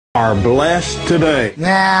are blessed today.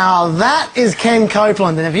 Now, that is Ken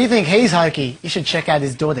Copeland, and if you think he's hokey, you should check out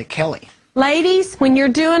his daughter, Kelly. Ladies, when you're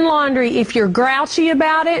doing laundry, if you're grouchy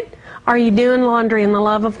about it, are you doing laundry in the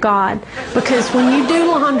love of God? Because when you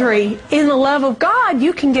do laundry in the love of God,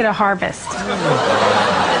 you can get a harvest.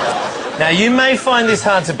 Now, you may find this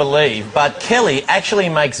hard to believe, but Kelly actually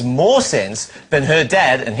makes more sense than her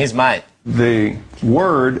dad and his mate. The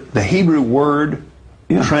word, the Hebrew word,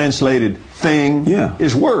 translated thing,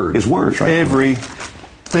 is word. Is word, right? Every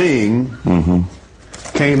thing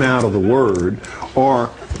came out of the word, or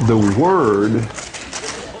the word,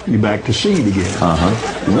 you back to seed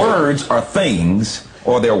again. Words are things,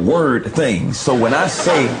 or they're word things. So when I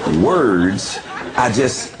say words, I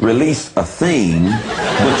just release a thing,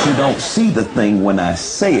 but you don't see the thing when I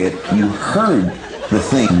say it. You heard the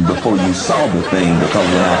thing before you saw the thing, because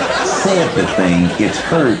when I said the thing, it's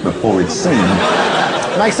heard before it's seen.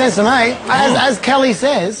 Makes sense to me. As Kelly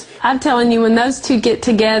says. I'm telling you, when those two get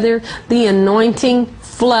together, the anointing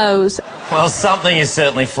flows. Well, something is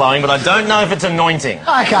certainly flowing, but I don't know if it's anointing.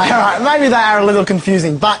 Okay, all right, maybe they are a little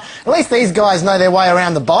confusing, but at least these guys know their way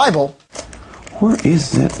around the Bible. Where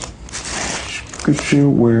is that scripture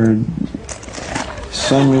where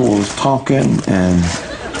Samuel was talking and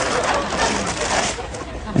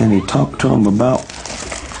he talked to him about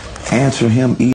answer him